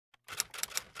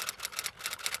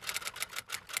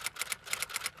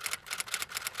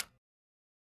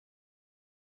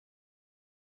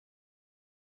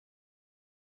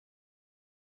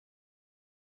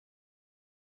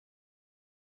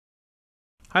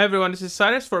Hi everyone, this is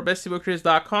Cyrus for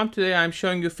bestebookreaders.com. Today I'm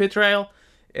showing you fitRAIL.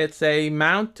 It's a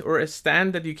mount or a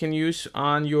stand that you can use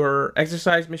on your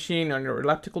exercise machine, on your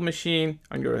elliptical machine,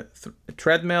 on your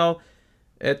treadmill.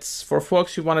 It's for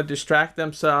folks who want to distract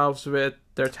themselves with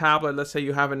their tablet. Let's say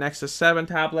you have a Nexus 7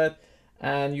 tablet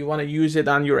and you want to use it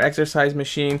on your exercise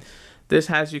machine. This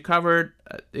has you covered.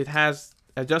 It has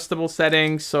adjustable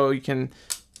settings so you can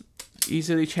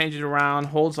easily change it around.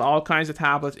 Holds all kinds of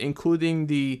tablets, including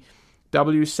the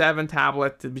W3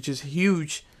 tablet, which is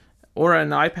huge, or an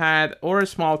iPad or a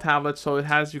small tablet, so it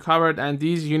has you covered. And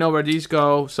these, you know where these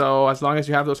go, so as long as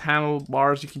you have those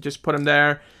handlebars, you can just put them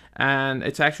there, and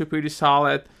it's actually pretty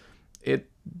solid. It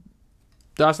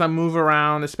does not move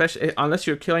around, especially unless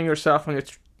you're killing yourself on your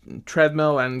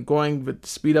treadmill and going with the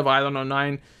speed of, I don't know,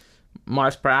 9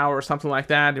 miles per hour or something like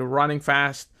that. You're running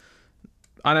fast.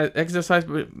 On an exercise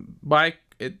bike,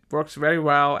 it works very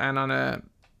well, and on a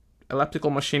elliptical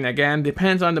machine, again,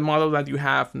 depends on the model that you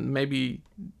have. Maybe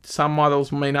some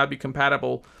models may not be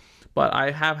compatible, but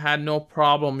I have had no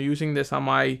problem using this on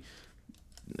my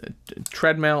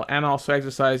treadmill and also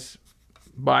exercise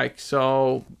bike,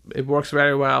 so it works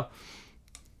very well.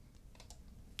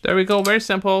 There we go, very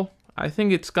simple. I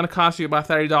think it's gonna cost you about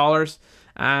 $30,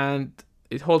 and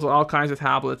it holds all kinds of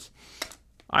tablets.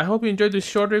 I hope you enjoyed this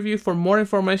short review. For more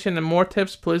information and more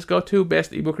tips, please go to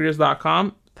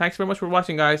bestebookreaders.com. Thanks very much for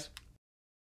watching, guys.